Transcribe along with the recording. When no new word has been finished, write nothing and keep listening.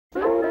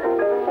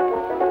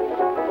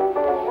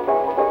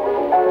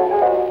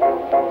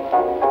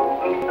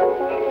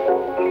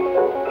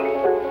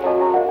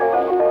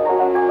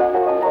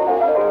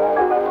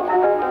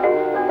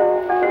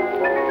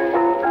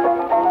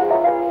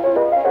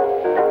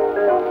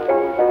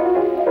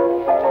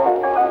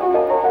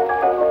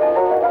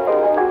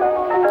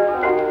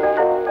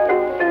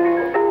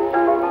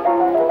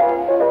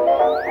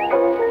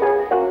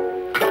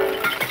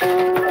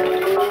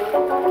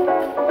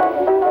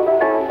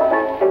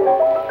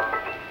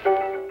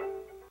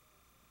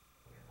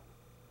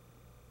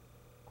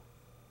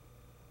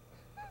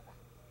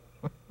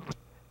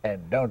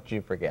And don't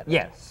you forget it.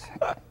 Yes.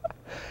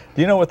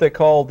 Do you know what they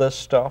call this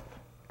stuff?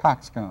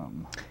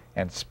 Coxcomb.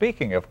 And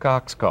speaking of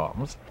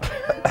coxcombs,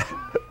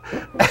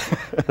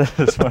 this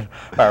is one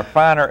of our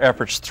finer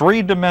efforts.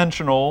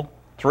 Three-dimensional,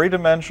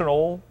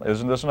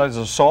 isn't this nice? It's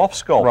a soft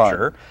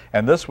sculpture, right.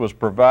 And this was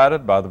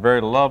provided by the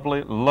very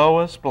lovely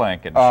Lois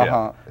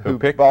Blankenship, who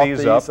picked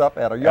these up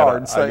at a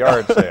yard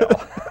sale.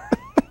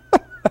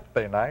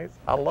 They nice?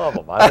 I love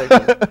them. I think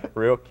they're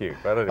real cute.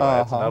 But anyway,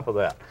 that's enough of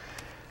that.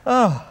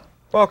 Oh,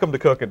 welcome to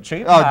Cookin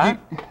Cheap.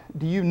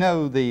 Do you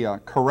know the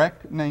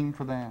correct name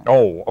for that?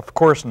 Oh, of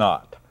course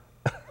not.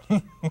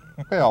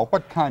 Well,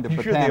 what kind of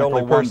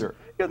botanical wonder?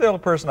 You're the only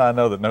person I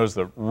know that knows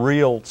the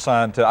real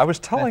scientific. I was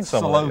telling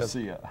someone.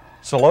 Celosia.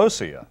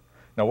 Celosia.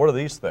 Now, what are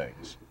these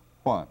things?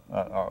 What?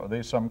 Are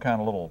these some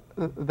kind of little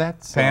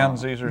that's,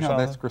 pansies or something?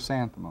 No, that's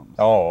chrysanthemums.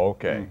 Oh,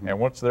 okay. And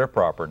what's their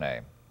proper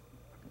name?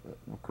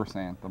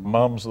 Chrysanthemum.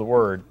 Mum's the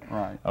word.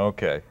 Right.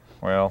 Okay.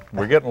 Well,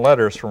 we're getting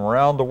letters from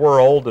around the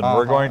world, and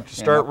we're going to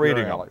start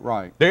reading them.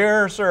 Right.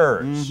 Dear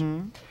sirs,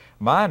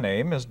 my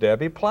name is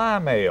Debbie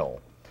Plymail,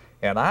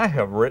 and I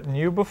have written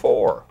you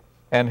before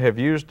and have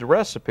used the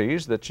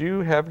recipes that you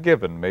have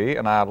given me,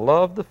 and I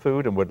love the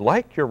food and would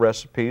like your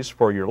recipes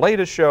for your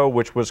latest show,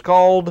 which was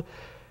called,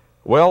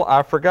 well,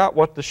 I forgot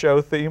what the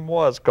show theme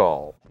was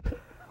called,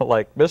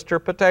 like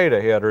Mr. Potato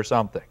Head or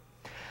something.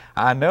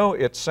 I know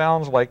it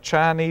sounds like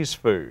Chinese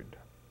food.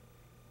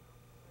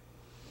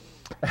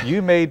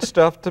 You made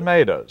stuffed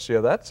tomatoes.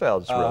 Yeah, that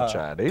sounds real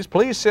Chinese.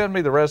 Please send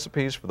me the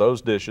recipes for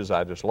those dishes.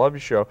 I just love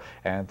your show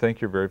and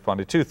think you're very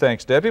funny too.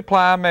 Thanks, Debbie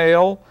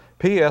Plymail.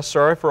 P.S.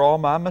 Sorry for all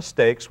my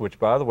mistakes, which,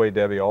 by the way,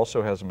 Debbie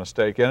also has a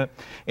mistake in it,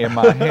 in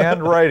my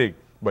handwriting.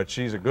 But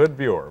she's a good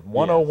viewer.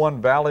 101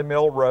 Valley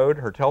Mill Road.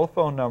 Her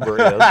telephone number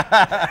is.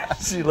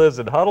 She lives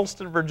in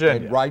Huddleston,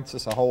 Virginia. It writes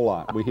us a whole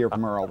lot. We hear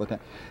from her all the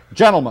time.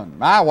 Gentlemen,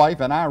 my wife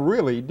and I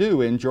really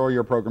do enjoy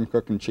your program,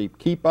 Cookin Cheap.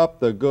 Keep up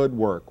the good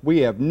work. We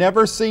have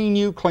never seen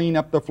you clean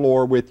up the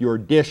floor with your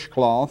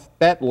dishcloth.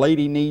 That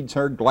lady needs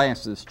her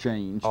glasses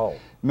changed. Oh.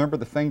 Remember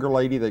the finger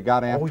lady that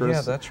got after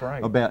us that's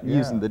right. about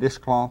using the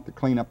dishcloth to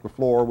clean up the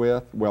floor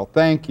with? Well,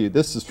 thank you.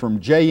 This is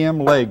from J.M.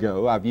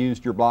 Lego. I've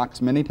used your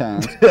blocks many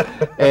times,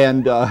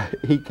 and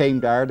he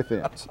came to our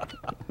defense.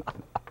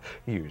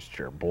 Used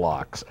your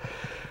blocks.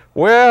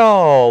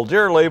 Well,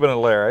 dear Laban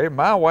and Larry,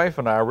 my wife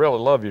and I really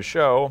love your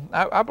show.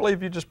 I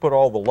believe you just put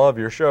all the love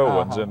your show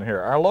ones in here.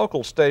 Our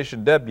local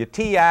station,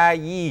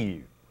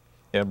 WTIU,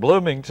 in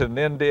Bloomington,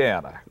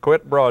 Indiana,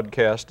 quit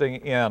broadcasting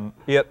in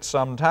it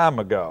some time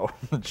ago,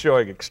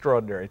 showing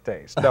extraordinary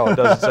taste. No, it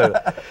doesn't say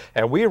that.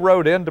 And we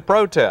wrote in to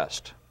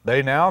protest.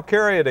 They now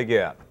carry it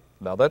again.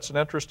 Now, that's an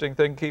interesting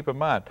thing to keep in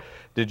mind.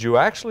 Did you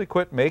actually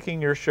quit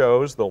making your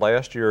shows the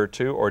last year or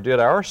two, or did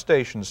our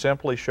station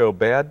simply show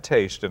bad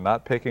taste in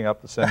not picking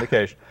up the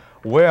syndication?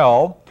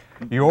 Well,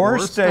 your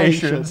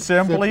station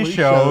simply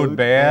showed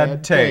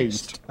bad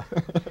taste.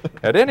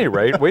 At any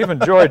rate, we've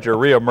enjoyed your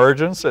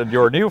reemergence and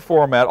your new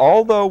format.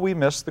 Although we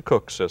miss the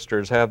Cook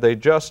sisters, have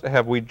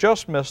we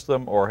just missed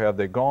them, or have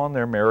they gone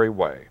their merry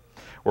way?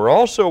 We're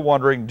also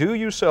wondering, do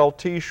you sell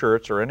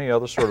T-shirts or any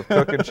other sort of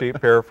Cookin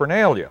Cheap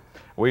paraphernalia?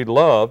 We'd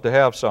love to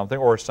have something,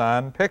 or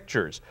signed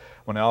pictures.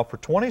 Well, now, for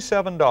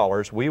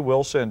 $27, we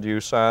will send you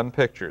signed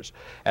pictures.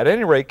 At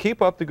any rate,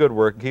 keep up the good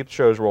work and keep the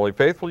shows rolling.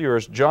 Faithfully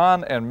yours,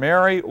 John and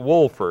Mary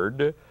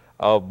Wolford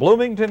of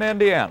Bloomington,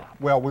 Indiana.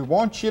 Well, we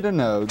want you to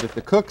know that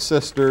the Cook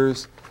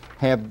sisters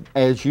have,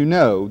 as you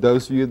know,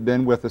 those of you who have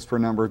been with us for a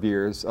number of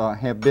years,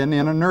 have been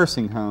in a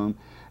nursing home.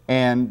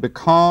 And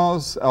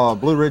because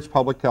Blue Ridge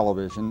Public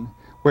Television,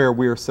 where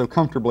we're so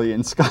comfortably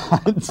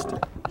ensconced,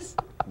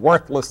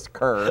 worthless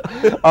cur,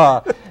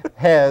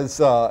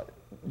 has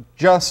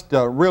just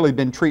really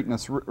been treating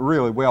us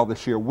really well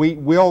this year. We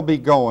will be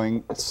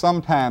going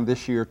sometime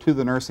this year to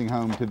the nursing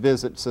home to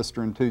visit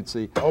Sister and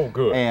Tootsie. Oh,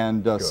 good.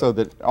 And so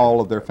that all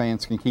of their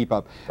fans can keep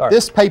up.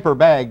 This paper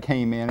bag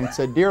came in and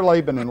said, Dear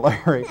Laban and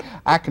Larry,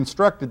 I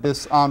constructed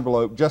this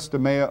envelope just to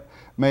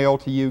mail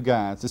to you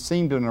guys. It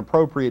seemed an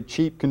appropriate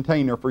cheap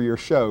container for your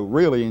show.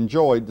 Really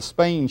enjoyed the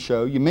Spain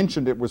show. You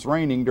mentioned it was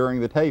raining during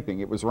the taping.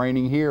 It was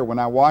raining here when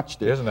I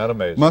watched it. Isn't that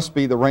amazing? Must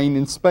be the rain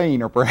in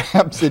Spain, or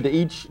perhaps into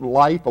each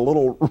life a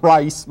little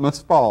rice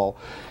must fall.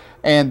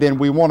 And then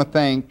we want to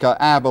thank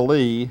Ava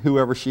Lee,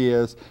 whoever she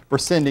is, for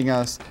sending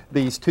us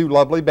these two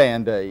lovely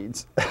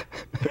Band-Aids.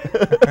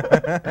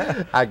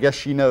 I guess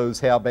she knows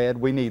how bad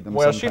we need them.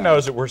 Well, she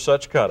knows that we're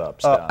such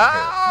cut-ups down here.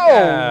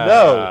 Oh,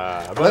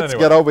 no. Let's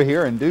get over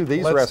here and do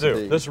these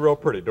recipes. This is real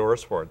pretty.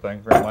 Doris Ford,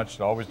 thank you very much.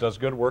 She always does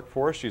good work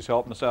for us. She's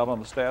helping us out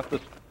on the staff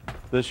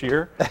this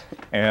year.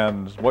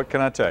 And what can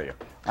I tell you?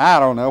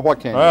 I don't know. What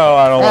can you? Well,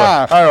 I don't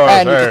know.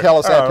 And you can tell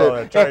us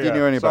that too, if you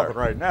knew any better.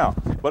 Right now.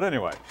 But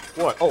anyway,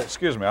 what? Oh,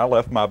 excuse me. I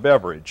left my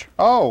beverage.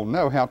 Oh,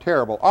 no. How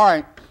terrible. All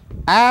right.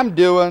 I'm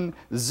doing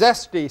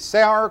zesty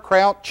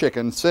sauerkraut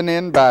chicken sent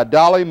in by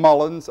Dolly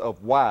Mullins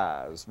of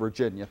Wise,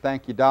 Virginia.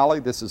 Thank you, Dolly.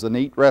 This is a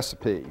neat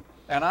recipe.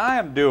 And I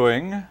am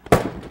doing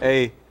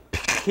a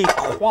piquant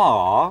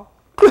coleslaw.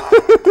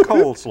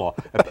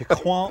 A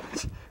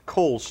piquant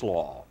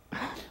coleslaw.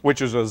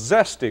 which is a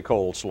zesty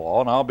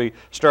coleslaw, and I'll be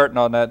starting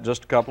on that in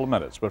just a couple of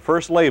minutes. But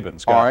first,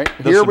 Laban's got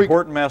this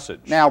important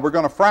message. Now we're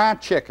going to fry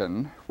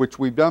chicken, which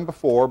we've done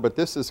before, but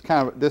this is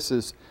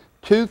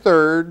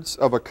 2/3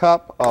 of a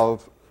cup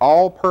of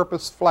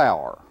all-purpose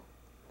flour.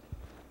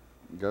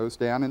 It goes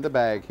down in the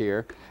bag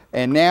here.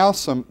 And now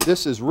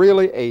this is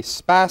really a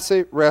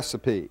spicy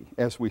recipe,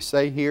 as we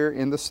say here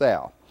in the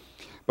South,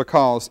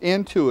 because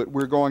into it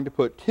we're going to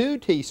put 2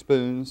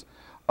 teaspoons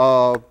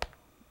of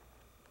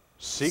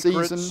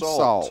seasoned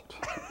salt.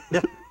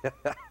 The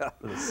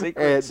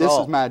secret salt. This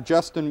is my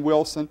Justin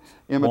Wilson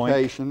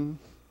imitation.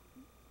 Boink.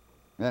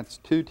 That's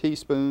 2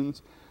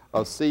 teaspoons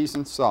of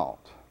seasoned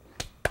salt.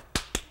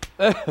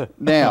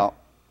 Now,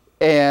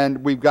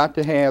 and we've got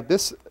to have,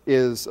 this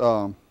is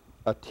a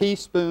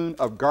teaspoon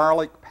of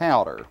garlic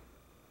powder.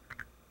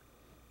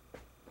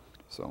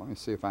 So let me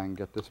see if I can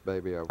get this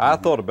baby over. I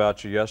thought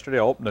about you yesterday.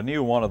 I opened a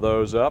new one of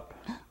those up.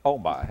 Oh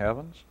my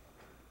heavens.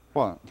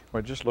 What? Well,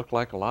 it just looked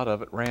like a lot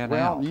of it ran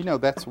Well, out. you know,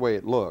 that's the way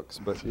it looks,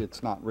 but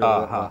it's not really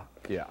that way.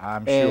 Yeah,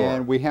 I'm sure.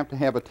 And we have to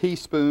have a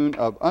teaspoon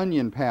of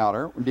onion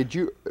powder. Did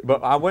you?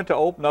 But I went to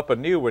open up a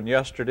new one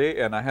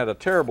yesterday, and I had a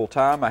terrible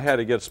time. I had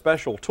to get a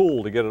special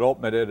tool to get it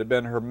open. It had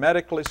been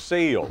hermetically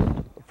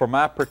sealed for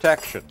my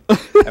protection.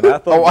 And I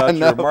thought about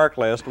your remark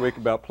last week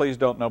about please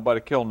don't nobody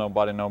kill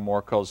nobody no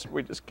more, because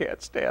we just can't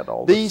stand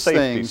all these the safety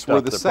things stuff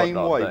were the same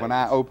way when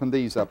I opened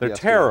these up. They're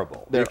yesterday.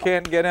 terrible. You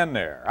can't get in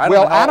there. I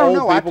don't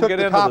know. I took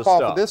the top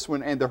off of this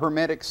one, and the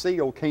hermetic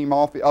seal came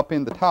off up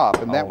in the top,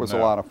 and that was a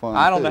lot of fun.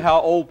 I don't know how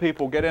old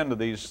people get into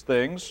these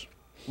things.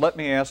 Let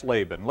me ask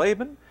Laban.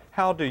 Laban,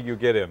 how do you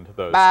get into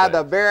those By things?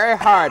 the very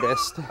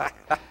hardest.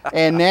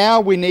 And now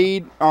we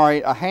need, all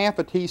right, a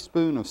 1/2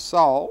 teaspoon of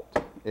salt,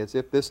 as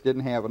if this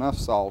didn't have enough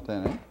salt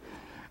in it,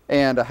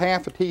 and a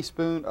 1/2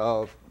 teaspoon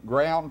of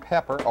ground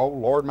pepper. Oh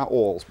Lord, my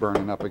oil's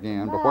burning up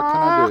again. But what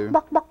can I do?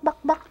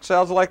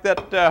 Sounds like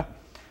that.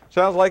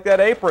 Sounds like that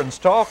apron's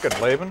talking,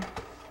 Laban.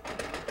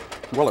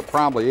 Well, it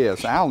probably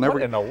is. I'll never.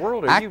 What in the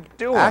world are you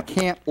doing? I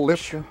can't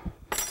lift you.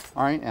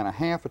 All right, and a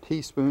 1/2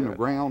 teaspoon of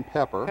ground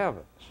pepper.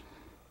 Heavens.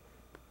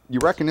 You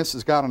reckon this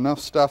has got enough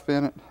stuff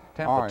in it?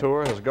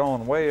 Temperature has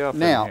gone way up.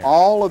 Now, in here.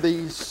 all of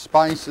these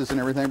spices and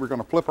everything, we're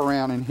going to flip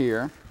around in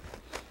here.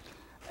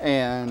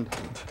 And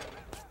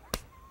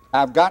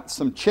I've got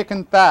some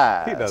chicken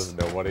thighs. He doesn't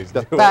know what he's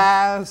doing. The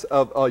thighs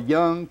of a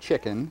young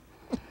chicken,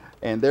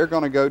 and they're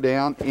going to go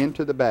down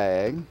into the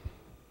bag.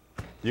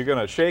 You're going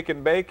to shake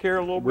and bake here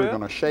a little bit? We're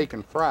going to shake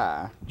and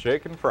fry.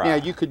 Shake and fry. Now,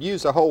 you could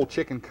use a whole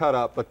chicken cut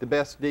up, but the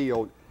best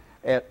deal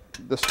at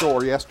the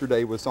store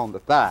yesterday was on the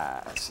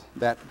thighs.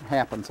 That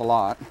happens a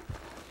lot.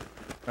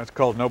 That's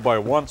because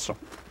nobody wants them.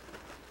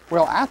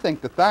 Well, I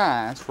think the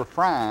thighs for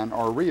frying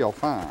are real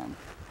fine.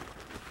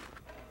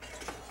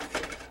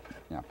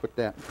 Now, put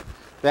that.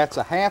 That's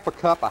a 1/2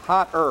 cup of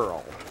hot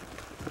Earl.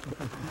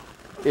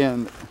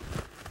 And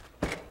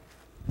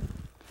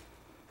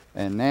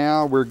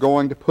now we're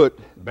going to put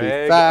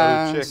the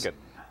thighs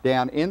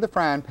down in the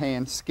frying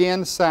pan,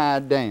 skin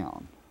side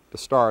down, to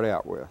start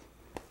out with.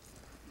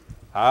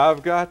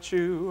 I've got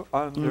you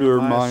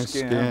under my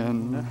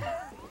skin.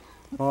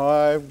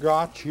 I've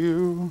got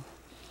you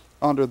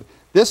under the...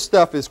 This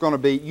stuff is going to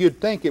be, you'd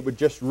think it would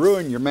just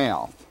ruin your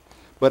mouth,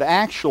 but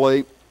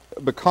actually,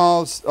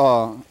 because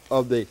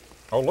of the...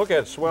 Oh, look at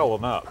it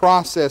swelling up.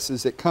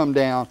 Processes that come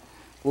down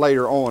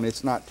later on,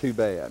 it's not too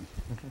bad.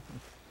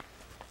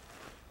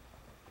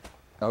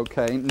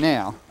 Okay,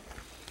 now,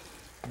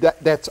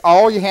 that's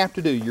all you have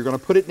to do. You're going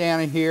to put it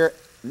down in here.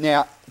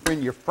 Now,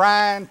 when you're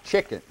frying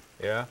chicken,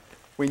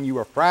 when you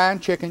are frying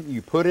chicken,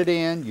 you put it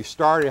in, you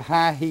start at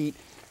high heat,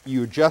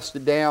 you adjust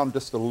it down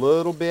just a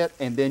little bit,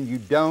 and then you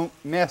don't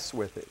mess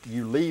with it.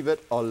 You leave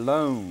it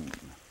alone.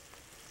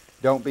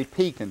 Don't be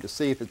peeking to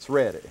see if it's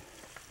ready.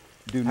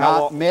 Do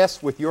not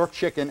mess with your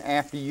chicken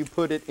after you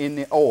put it in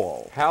the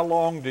oil. How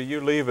long do you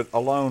leave it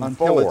alone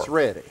until it's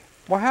ready?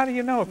 Well, how do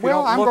you know if you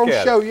don't look at it? Well, I'm going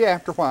to show you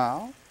after a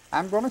while.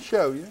 I'm going to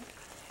show you,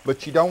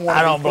 but you don't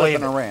want to be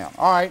flipping around.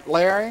 All right,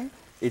 Larry,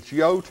 it's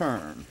your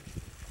turn.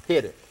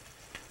 Hit it.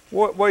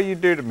 What do you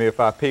do to me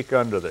if I peek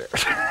under there?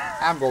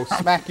 I'm going to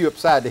smack you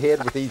upside the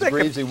head with these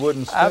greasy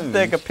wooden spoons. I'm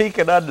thinking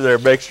peeking under there,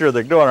 make sure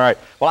they're doing all right.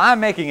 Well, I'm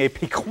making a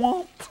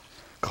piquant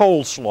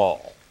coleslaw.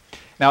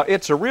 Now,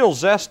 it's a real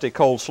zesty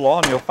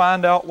coleslaw, and you'll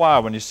find out why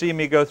when you see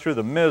me go through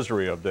the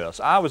misery of this.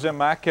 I was in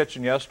my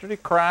kitchen yesterday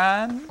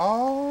crying.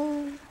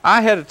 Oh.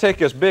 I had to take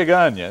this big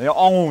onion, the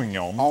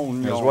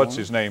onion is what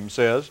his name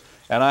says,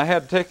 and I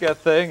had to take that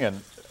thing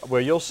and,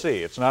 well, you'll see,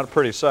 it's not a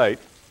pretty sight.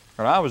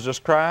 And I was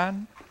just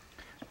crying.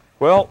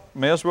 Well,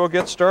 may as well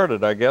get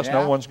started, I guess.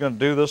 No one's going to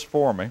do this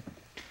for me.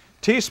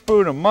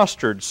 Teaspoon of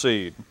mustard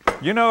seed.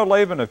 You know,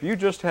 Laban, if you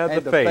just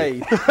had the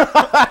faith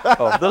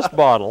of this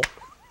bottle,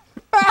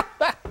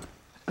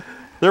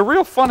 they're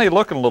real funny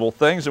looking little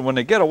things, and when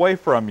they get away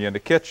from you in the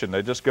kitchen,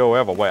 they just go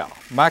ever well.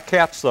 My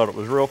cats thought it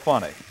was real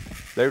funny.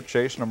 They were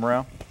chasing them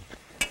around.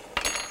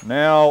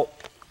 Now,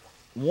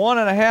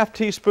 1½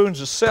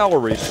 teaspoons of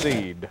celery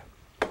seed.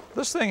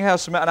 This thing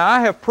has some, and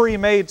I have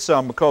pre-made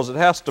some because it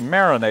has to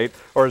marinate,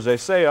 or as they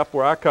say up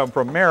where I come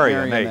from,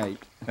 marinate.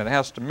 and it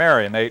has to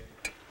marinate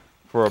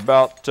for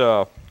about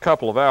a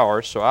couple of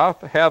hours. So I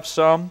have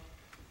some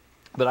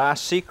that I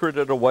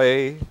secreted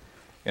away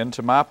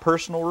into my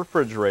personal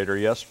refrigerator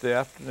yesterday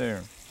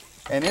afternoon.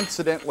 And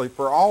incidentally,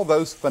 for all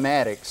those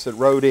fanatics that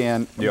wrote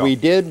in, Yeah. we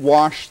did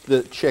wash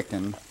the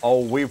chicken.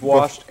 Oh, we've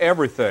washed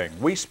everything.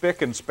 We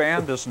spick and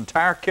span this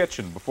entire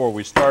kitchen before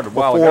we started a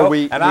while ago,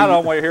 and I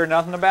don't want to hear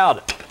nothing about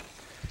it.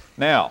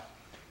 Now,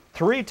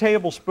 3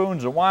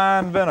 tablespoons of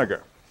wine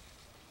vinegar.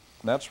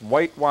 That's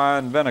white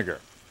wine vinegar.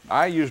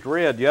 I used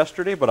red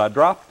yesterday, but I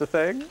dropped the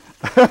thing,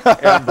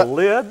 and the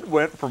lid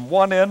went from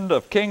one end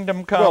of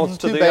Kingdom Come Well, it's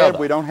to too the bad other.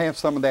 we don't have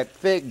some of that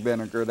fig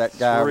vinegar that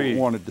guy 3.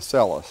 wanted to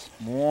sell us.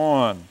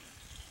 1,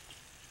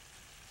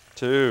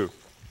 2,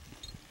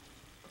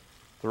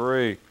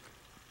 3.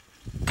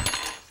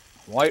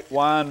 White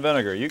wine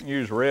vinegar. You can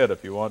use red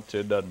if you want to,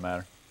 it doesn't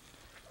matter.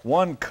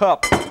 1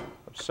 cup of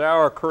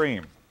sour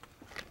cream.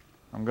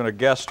 I'm going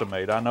to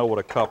guesstimate. I know what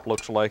a cup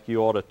looks like.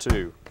 You ought to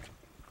too.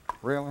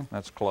 Really?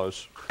 That's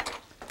close.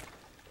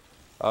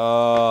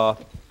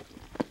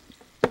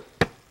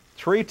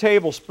 3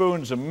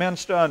 tablespoons of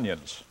minced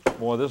onions.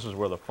 Boy, this is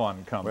where the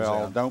fun comes in.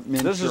 Well, don't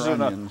mince your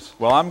onions.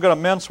 Well, I'm going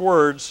to mince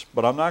words,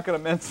 but I'm not going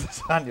to mince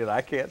this onion.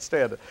 I can't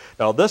stand it.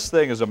 Now, this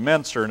thing is a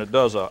mincer, and it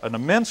does an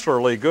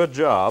immenserly good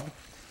job.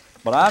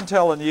 But I'm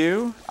telling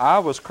you, I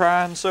was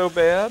crying so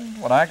bad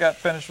when I got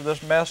finished with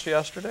this mess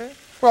yesterday.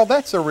 Well,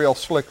 that's a real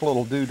slick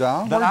little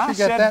doodah. Where did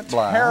you get that,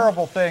 Bly?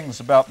 Terrible things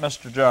about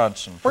Mr.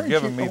 Johnson for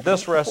giving me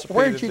this recipe.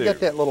 Where did you get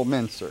that little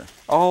mincer?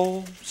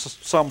 Oh,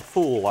 some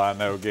fool I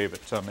know gave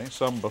it to me,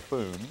 some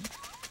buffoon.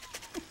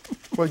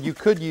 Well, you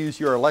could use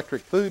your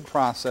electric food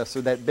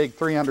processor, that big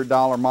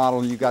 $300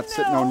 model you got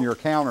sitting on your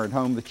counter at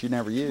home that you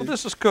never use. Well,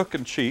 this is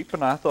Cookin Cheap,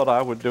 and I thought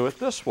I would do it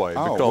this way.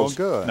 Oh, because,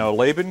 well, good. No,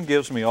 Laban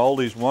gives me all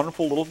these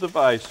wonderful little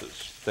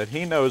devices that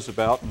he knows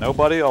about,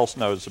 nobody else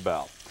knows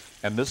about.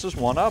 And this is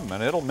one of them,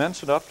 and it'll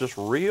mince it up just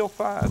real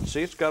fine.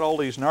 See, it's got all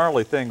these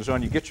gnarly things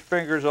on. You get your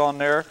fingers on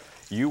there,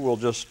 you will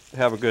just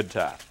have a good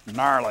time.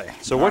 Gnarly.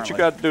 So what you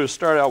got to do is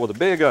start out with a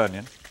big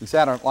onion. Is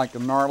that like a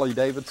gnarly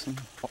Davidson?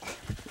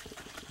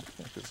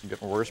 It's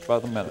getting worse by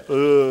the minute.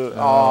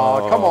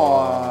 Oh, come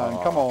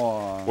on, come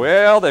on.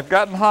 Well, they've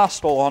gotten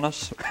hostile on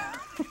us.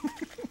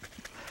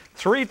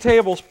 3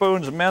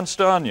 tablespoons of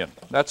minced onion.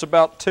 That's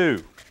about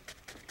 2.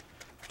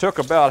 Took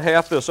about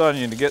half this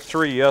onion to get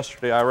 3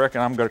 yesterday. I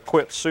reckon I'm going to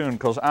quit soon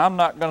because I'm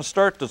not going to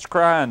start this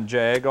crying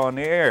jag on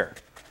the air.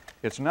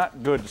 It's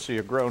not good to see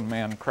a grown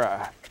man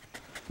cry.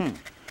 I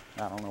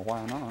don't know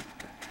why not.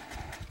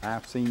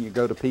 I've seen you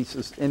go to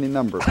pieces any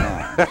number of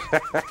times.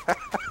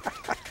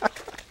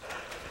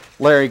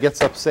 Larry gets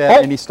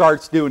upset and he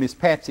starts doing his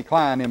Patsy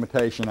Cline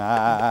imitation.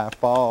 I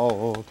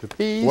fall to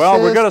pieces.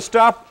 Well, we're going to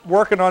stop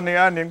working on the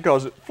onion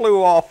because it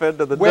flew off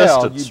into the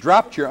distance. Well, you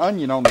dropped your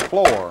onion on the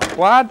floor.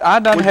 Well,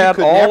 I done had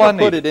all I never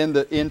need. put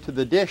it into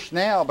the dish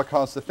now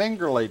because the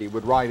finger lady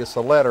would write us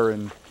a letter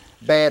and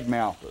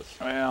badmouth us.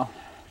 Well,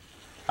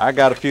 I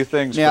got a few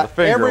things Now, for the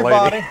finger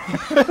everybody,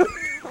 lady.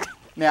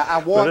 now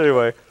I But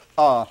anyway.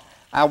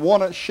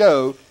 want to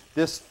show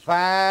this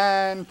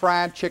fine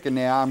fried chicken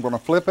now. I'm going to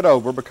flip it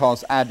over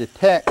because I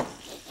detect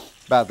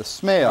by the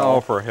smell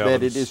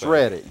that it is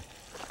ready.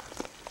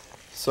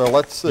 So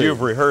let's see.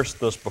 You've rehearsed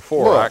this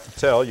before. Look. I can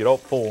tell. You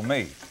don't fool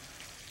me.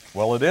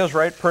 Well, it is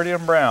right pretty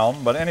and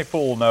brown, but any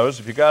fool knows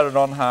if you got it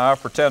on high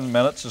for 10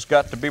 minutes, it's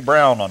got to be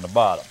brown on the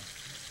bottom.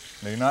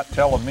 You're not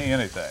telling me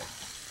anything.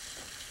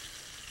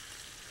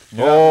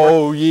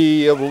 Oh,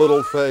 ye of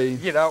little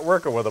faith. You're not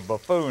working with a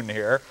buffoon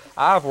here.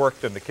 I've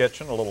worked in the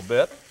kitchen a little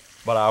bit,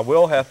 but I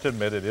will have to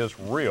admit it is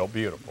real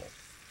beautiful.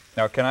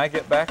 Now, can I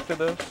get back to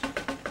this?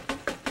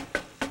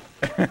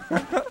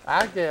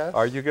 I guess.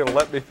 Are you going to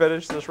let me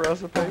finish this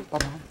recipe?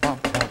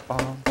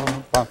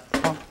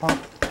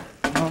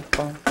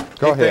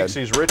 Go He ahead. thinks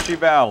he's Richie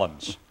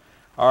Valens.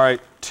 All right,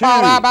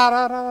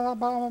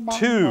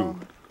 2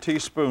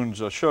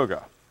 teaspoons of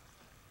sugar.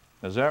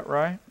 Is that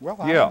right? Well,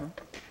 I yeah. don't know.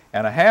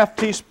 And a half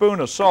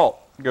teaspoon of salt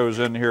goes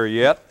in here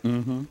yet.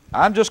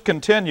 I'm just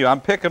continue. I'm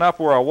picking up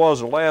where I was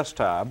the last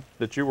time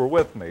that you were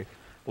with me,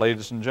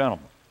 ladies and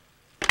gentlemen.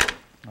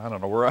 I don't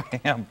know where I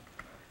am.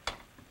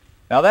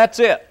 Now that's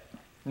it.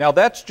 Now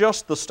that's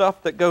just the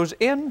stuff that goes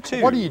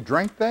into What do you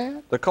drink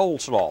that? the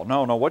coleslaw.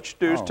 No, what you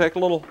do is take a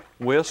little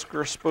whisk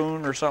or a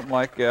spoon or something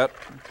like that.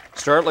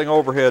 Startling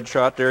overhead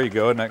shot. There you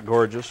go. Isn't that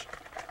gorgeous?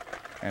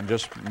 And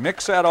just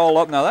mix that all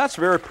up. Now that's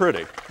very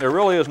pretty. It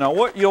really is. Now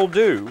what you'll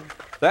do,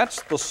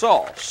 that's the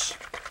sauce.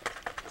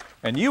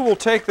 And you will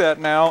take that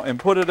now and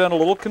put it in a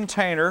little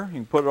container. You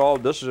can put it all,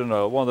 this is in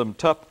one of them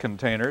Tup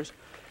containers,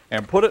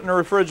 and put it in the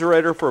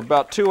refrigerator for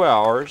about 2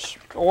 hours,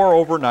 or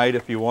overnight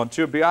if you want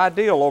to. It'd be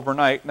ideal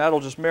overnight, and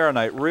that'll just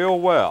marinate real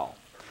well.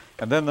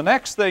 And then the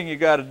next thing you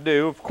got to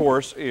do, of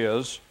course,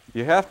 is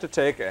you have to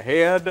take a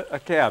head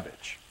of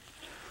cabbage.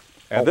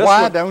 And Well,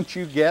 why don't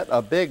you get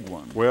a big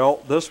one?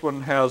 Well, this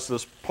one has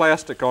this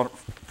plastic on it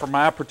for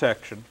my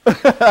protection. So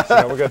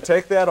now we're going to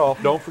take that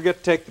off. Don't forget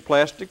to take the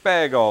plastic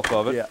bag off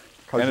of it. Yeah,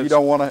 because you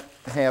don't want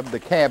to have the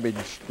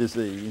cabbage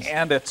disease.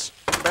 And it's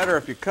better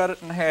if you cut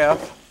it in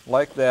half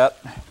like that.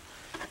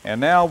 And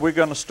now we're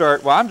going to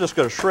start, well, I'm just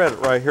going to shred it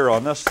right here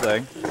on this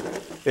thing.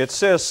 It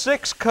says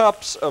 6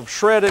 cups of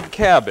shredded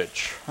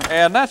cabbage.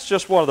 And that's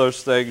just one of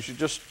those things you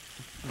just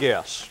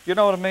guess. You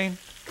know what I mean?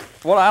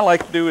 What I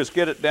like to do is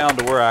get it down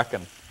to where I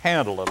can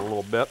handle it a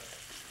little bit.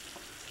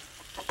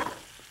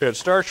 And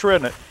start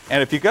shredding it.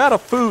 And if you got a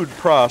food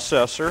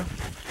processor,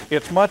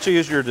 it's much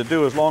easier to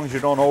do as long as you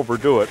don't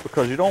overdo it,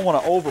 because you don't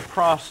want to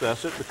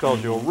over-process it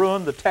because you'll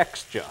ruin the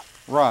texture.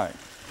 Right.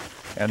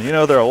 And you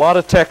know, there are a lot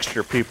of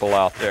texture people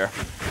out there.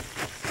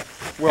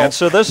 Well, and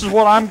so this is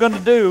what I'm going to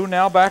do.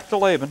 Now back to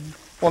Laban.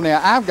 Well, now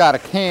I've got a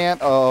can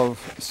of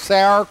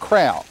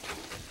sauerkraut.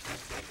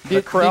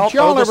 Did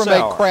y'all ever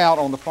make kraut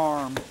on the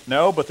farm?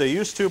 No, but they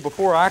used to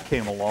before I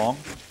came along.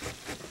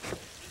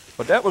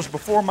 But that was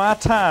before my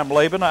time,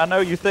 Laban. I know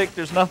you think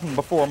there's nothing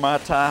before my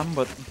time,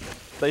 but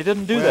they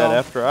didn't do that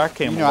after I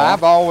came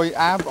along.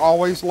 I've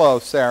always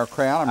loved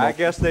sauerkraut. I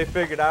guess they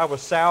figured I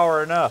was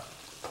sour enough.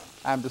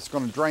 I'm just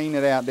going to drain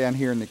it out down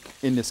here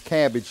in this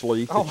cabbage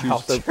leaf that you so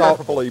terrible.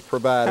 thoughtfully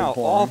provided how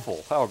for awful!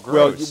 me. How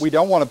gross! Well, we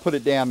don't want to put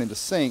it down in the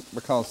sink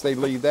because they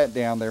leave that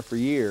down there for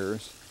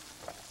years,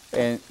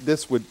 and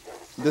this would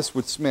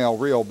smell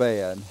real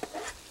bad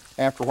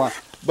after a while.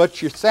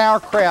 But your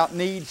sauerkraut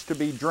needs to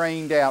be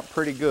drained out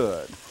pretty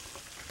good.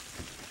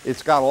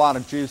 It's got a lot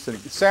of juice in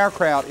it.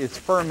 Sauerkraut is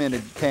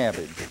fermented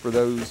cabbage, for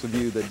those of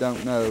you that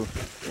don't know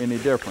any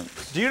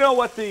difference. Do you know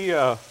what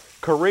the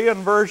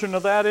Korean version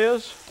of that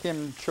is?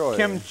 Kimchi.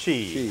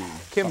 Kimchi.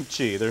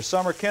 Kimchi. There's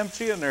summer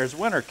kimchi and there's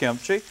winter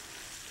kimchi.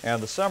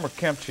 And the summer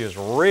kimchi is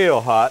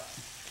real hot.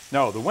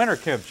 No, the winter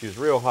kimchi is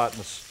real hot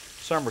and the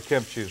summer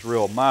kimchi is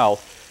real mild.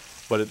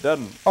 But it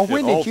doesn't. Oh,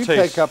 when did you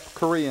take up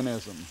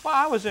Koreanism? Well,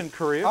 I was in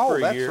Korea for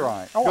a year. Oh,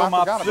 that's right. Oh, I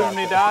forgot about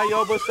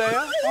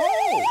that.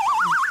 Oh.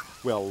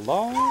 Well,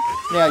 Lord.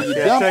 Now, you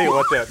can't tell you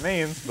what that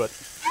means, but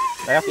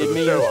after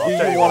the show, I'll tell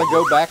you. Do you want to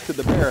go back to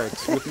the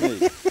barracks with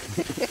me?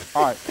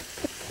 All right.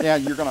 Now,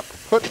 you're going to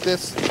put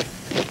this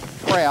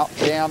kraut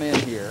down in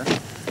here.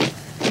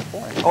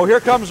 Oh, here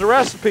comes the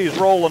recipes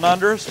rolling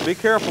under us. Be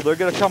careful. They're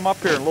going to come up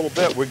here in a little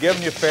bit. We're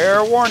giving you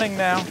fair warning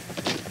now.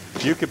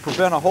 You could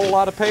prevent a whole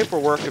lot of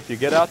paperwork if you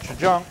get out your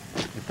junk,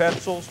 your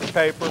pencils, your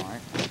paper. Right.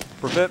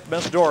 Prevent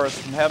Miss Doris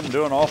from having to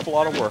do an awful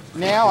lot of work.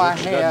 Now I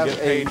have doesn't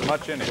get paid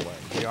much anyway,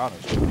 to be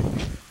honest with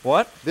you.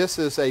 What? This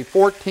is a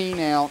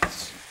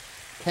 14-ounce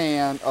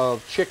can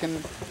of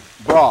chicken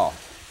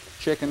broth,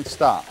 chicken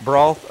stock.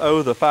 Broth,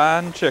 oh, the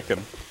fine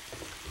chicken.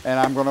 And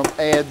I'm going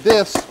to add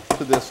this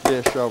to this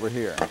dish over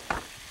here.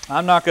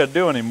 I'm not going to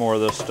do any more of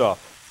this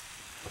stuff.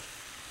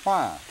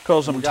 Why?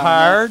 Because I'm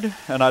tired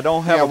and I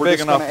don't have a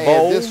big enough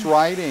bowl. Add this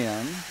right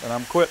in. And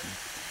I'm quitting.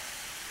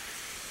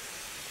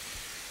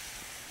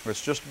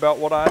 It's just about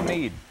what I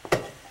need.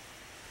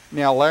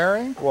 Now,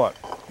 Larry. What?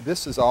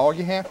 This is all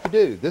you have to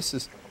do. This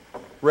is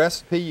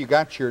recipe. You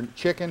got your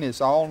chicken is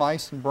all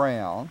nice and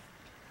brown.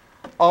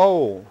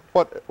 Oh,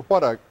 what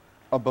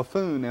a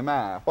buffoon am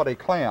I? What a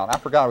clown. I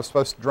forgot I was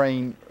supposed to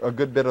drain a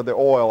good bit of the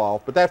oil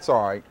off, but that's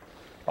all right.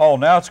 Oh,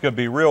 now it's going to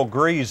be real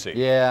greasy.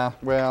 Yeah,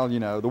 well, you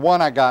know, the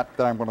one I got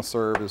that I'm going to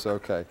serve is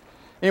okay.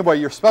 Anyway,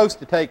 you're supposed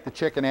to take the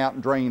chicken out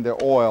and drain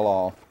the oil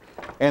off.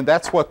 And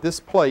that's what this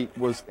plate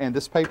was, and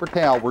this paper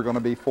towel were going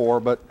to be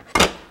for, but,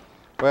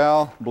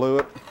 well, blew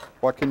it.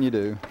 What can you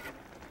do?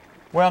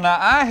 Well, now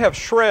I have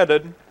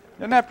shredded,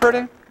 isn't that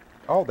pretty?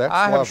 Oh, that's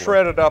lovely. I have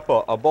shredded up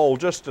a bowl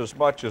just as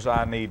much as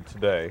I need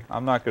today.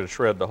 I'm not going to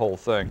shred the whole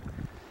thing.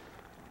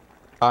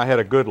 I had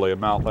a goodly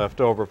amount left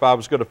over. If I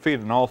was going to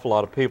feed an awful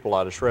lot of people,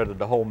 I'd have shredded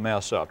the whole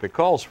mess up. It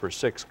calls for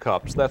 6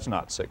 cups. That's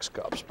not 6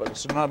 cups, but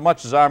it's not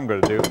much as I'm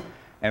going to do.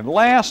 And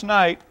last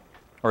night,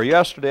 or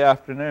yesterday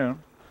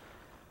afternoon,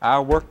 I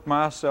worked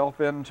myself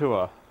into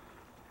a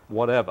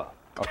whatever.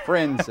 A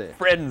frenzy.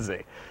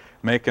 Frenzy.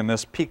 Making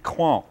this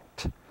piquant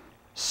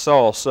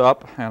sauce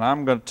up, and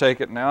I'm going to take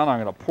it now and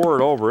I'm going to pour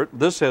it over it.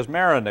 This has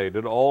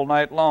marinated all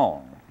night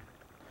long.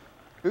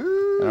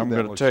 Ooh, and I'm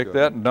going to take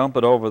that and dump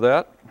it over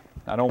that.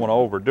 I don't want to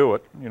overdo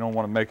it. You don't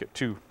want to make it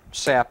too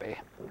sappy.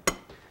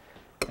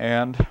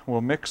 And we'll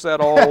mix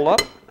that all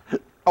up.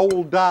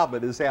 Old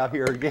Dobbin is out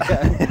here again.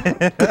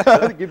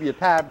 To give you a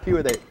time cue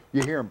of that.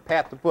 You hear him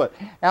pat the foot.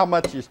 How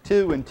much is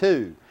 2 and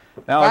 2?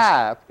 Now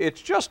 5.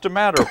 It's just a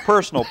matter of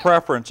personal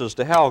preference as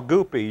to how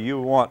goopy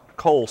you want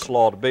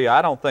coleslaw to be.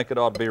 I don't think it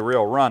ought to be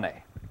real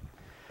runny.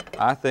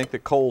 I think the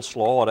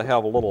coleslaw ought to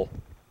have a little,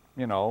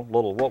 you know,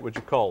 what would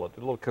you call it? A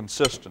little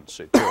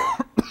consistency to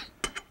it.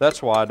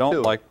 That's why I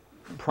don't like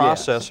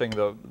processing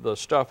the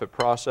stuff. It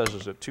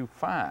processes it too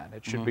fine.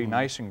 It should be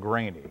nice and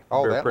grainy.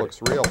 Oh, that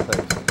looks real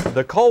tasty.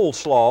 The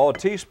coleslaw, a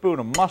teaspoon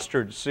of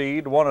mustard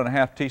seed,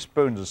 1½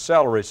 teaspoons of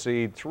celery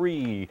seed,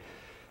 3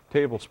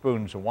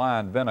 tablespoons of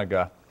wine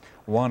vinegar,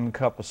 1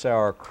 cup of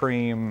sour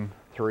cream,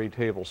 3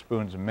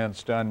 tablespoons of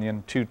minced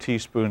onion, 2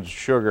 teaspoons of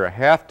sugar, a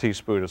 ½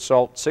 teaspoon of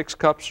salt, 6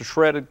 cups of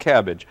shredded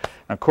cabbage.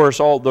 And of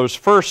course, all those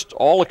first,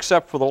 all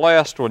except for the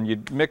last one,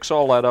 you mix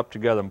all that up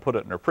together and put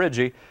it in a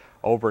Friggy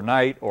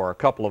overnight or a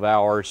couple of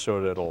hours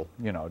so that it'll,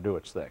 you know, do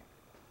its thing.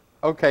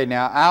 Okay,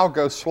 now I'll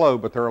go slow,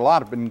 but there are a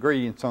lot of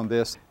ingredients on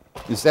this.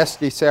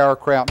 zesty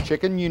sauerkraut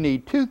chicken, you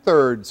need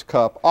 2/3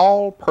 cup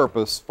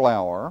all-purpose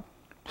flour,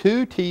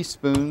 2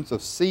 teaspoons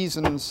of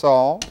seasoned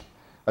salt,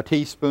 a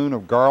teaspoon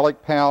of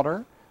garlic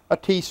powder, a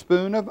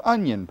teaspoon of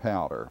onion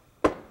powder,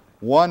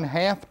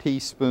 1/2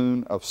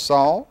 teaspoon of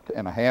salt,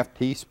 and a 1/2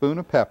 teaspoon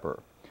of pepper.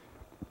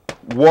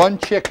 1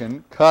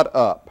 chicken cut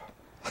up.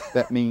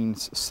 That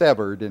means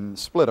severed and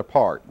split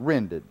apart,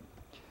 rended.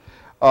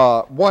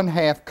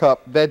 1/2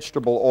 cup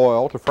vegetable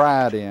oil to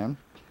fry it in,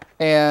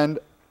 and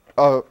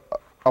a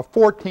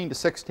 14 to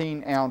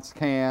 16 ounce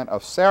can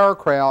of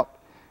sauerkraut,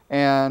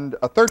 and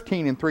a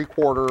 13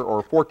 3/4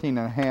 or 14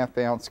 1/2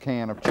 ounce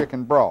can of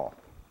chicken broth.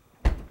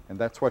 And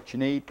that's what you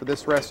need for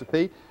this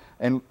recipe.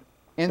 And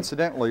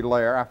incidentally,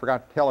 Larry, I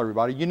forgot to tell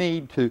everybody, you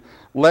need to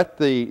let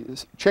the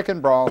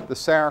chicken broth, the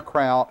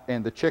sauerkraut,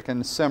 and the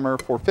chicken simmer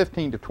for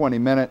 15 to 20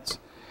 minutes.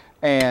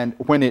 And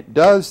when it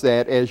does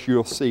that, as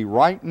you'll see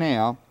right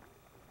now,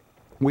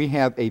 we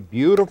have a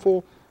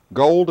beautiful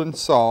golden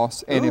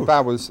sauce. And if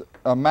I was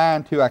a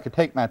mind to, I could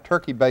take my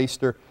turkey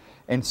baster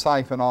and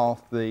siphon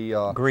off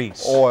the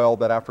grease oil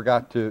that I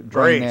forgot to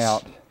drain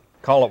out.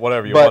 Call it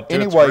whatever you want to.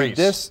 But anyway,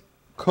 this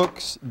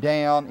cooks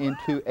down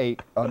into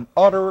an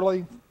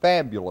utterly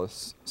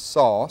fabulous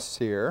sauce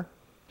here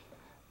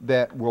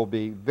that will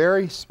be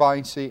very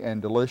spicy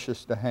and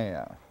delicious to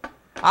have.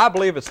 I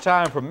believe it's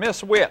time for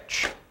Miss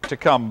Witch to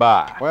come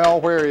by. Well,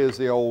 where is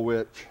the old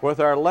witch? With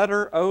our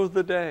letter O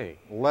the day.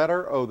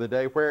 Letter O the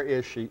day. Where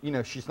is she? You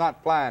know, she's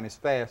not flying as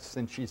fast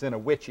since she's in a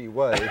witchy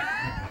way.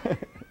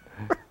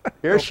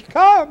 Here she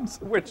comes.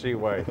 Witchy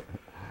way.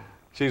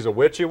 She's a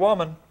witchy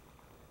woman.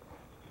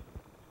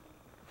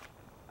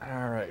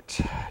 All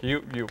right.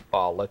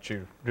 I'll let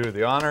you do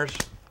the honors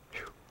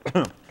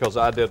because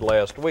I did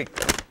last week.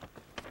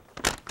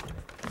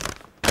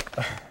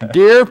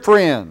 Dear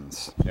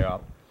friends. Yeah.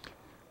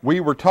 We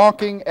were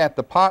talking at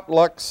the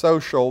potluck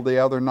social the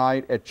other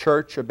night at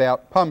church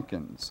about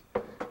pumpkins.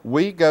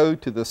 We go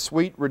to the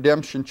Sweet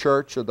Redemption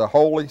Church of the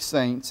Holy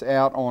Saints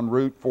out on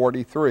Route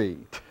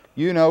 43.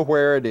 You know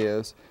where it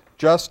is.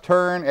 Just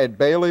turn at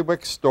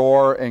Bailiwick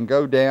Store and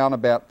go down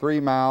about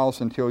 3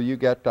 miles until you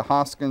get to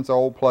Hoskins'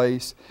 old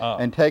place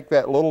and take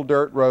that little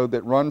dirt road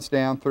that runs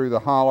down through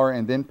the holler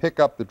and then pick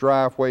up the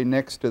driveway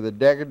next to the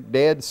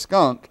dead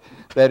skunk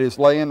that is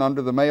laying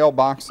under the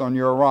mailbox on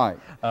your right.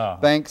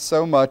 Thanks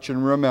so much,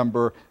 and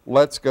remember,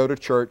 let's go to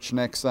church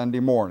next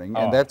Sunday morning.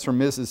 And that's from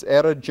Mrs.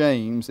 Etta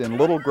James in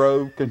Little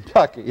Grove,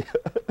 Kentucky.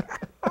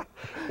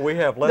 We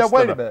have less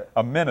than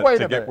a minute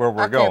to get where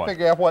we're going. I can't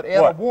figure out what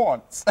Etta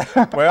wants.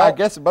 Well, I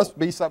guess it must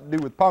be something to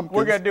do with pumpkins.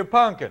 We're going to do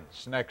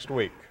pumpkins next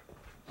week.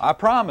 I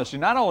promise you.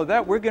 Not only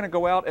that, we're going to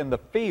go out in the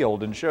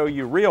field and show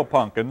you real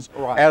pumpkins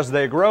as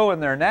they grow in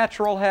their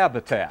natural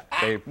habitat.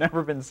 They've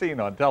never been seen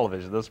on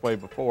television this way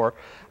before.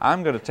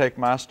 I'm going to take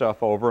my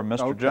stuff over, and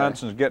Mr.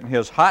 Johnson's getting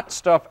his hot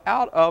stuff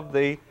out of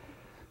the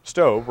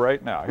stove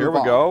right now. Here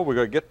we go. We're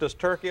going to get this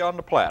turkey on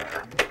the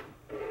platter.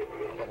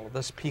 All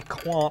this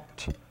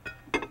piquant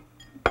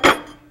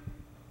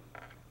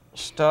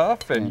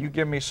stuff, and you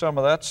give me some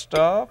of that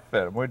stuff,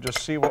 and we'll just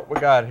see what we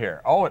got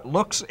here. Oh, it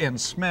looks and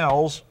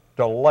smells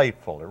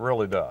delightful. It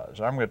really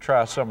does. I'm going to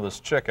try some of this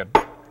chicken.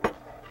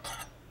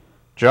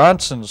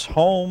 Johnson's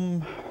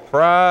home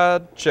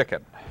fried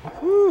chicken.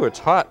 Ooh, it's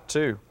hot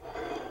too.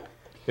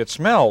 It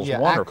smells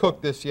wonderful. I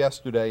cooked this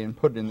yesterday and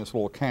put it in this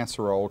little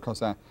casserole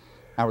because I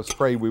was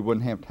afraid we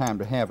wouldn't have time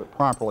to have it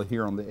properly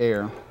here on the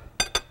air.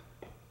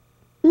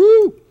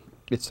 Woo!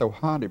 It's so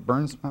hot it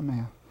burns my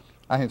mouth.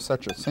 I have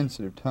such a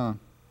sensitive tongue.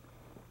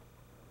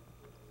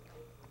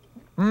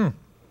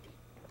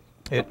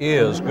 It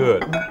is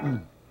good.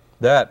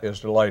 That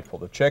is delightful.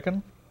 The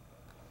chicken.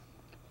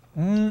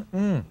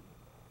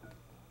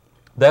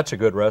 That's a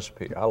good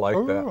recipe. I like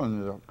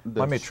that.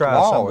 Let me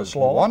try some of the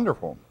slaw.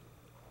 Wonderful.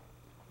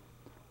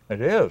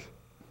 It is.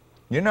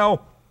 You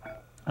know,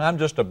 I'm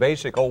just a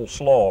basic old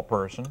slaw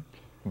person,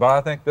 but I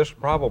think this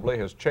probably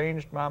has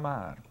changed my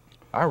mind.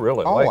 I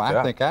really like that. Oh,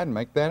 I think I'd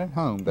make that at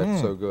home.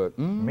 That's so good.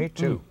 Me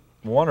too.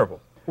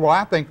 Wonderful. Well,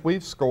 I think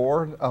we've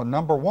scored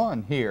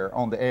 #1 here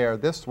on the air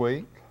this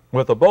week.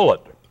 With a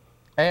bullet.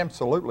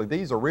 Absolutely.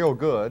 These are real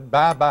good.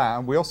 Bye-bye.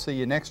 We'll see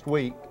you next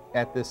week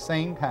at this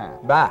same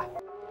time. Bye.